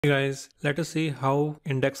Hey guys, let us see how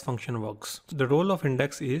index function works. The role of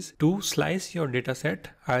index is to slice your dataset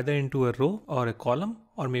either into a row or a column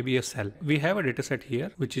or maybe a cell. We have a dataset here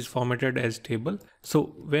which is formatted as table.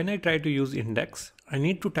 So when I try to use index, I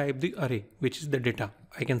need to type the array, which is the data.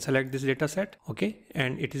 I can select this dataset, okay,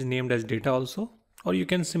 and it is named as data also, or you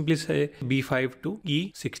can simply say B5 to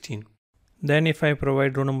E16. Then if I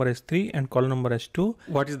provide row number as 3 and column number as 2,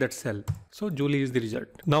 what is that cell? So Julie is the result.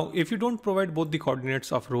 Now, if you don't provide both the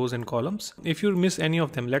coordinates of rows and columns, if you miss any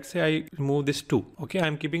of them, let's say I remove this 2, okay,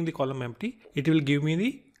 I'm keeping the column empty, it will give me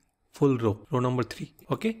the full row number 3,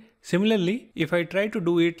 okay. Similarly, if I try to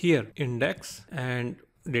do it here, index and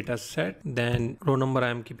data set, then row number I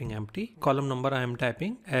am keeping empty, column number I am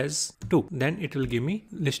typing as 2, then it will give me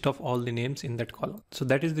list of all the names in that column. So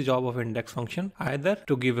that is the job of index function, either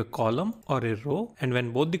to give a column or a row, and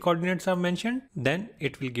when both the coordinates are mentioned, then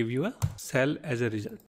it will give you a cell as a result.